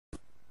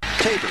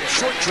Tabor,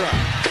 short drop.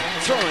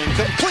 Throwing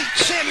complete.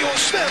 Samuel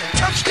Smith,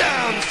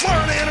 touchdown,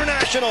 Florida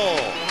International.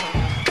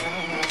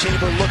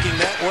 Tabor looking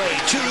that way.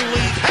 To the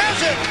lead, has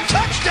it,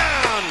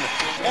 touchdown.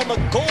 And the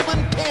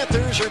Golden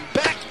Panthers are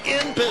back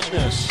in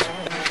business.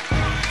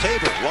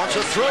 Tabor wants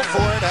to throw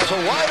for it, has a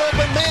wide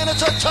open man.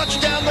 It's a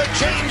touchdown to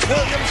James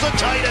Williams, the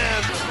tight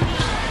end.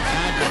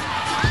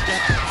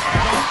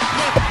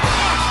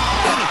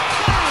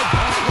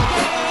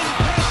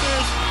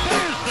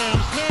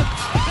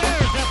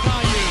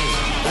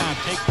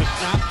 Take the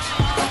snap.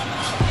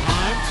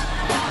 Time.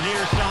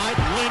 Near side.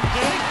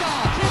 Lindsay. It's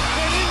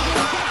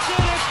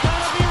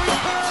going to be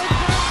returned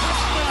for a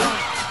touchdown.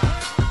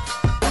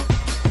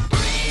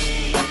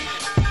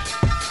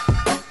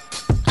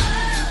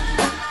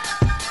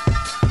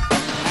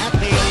 At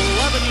the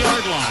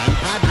 11-yard line,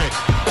 Patrick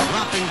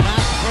dropping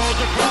back, throws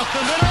across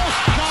the middle.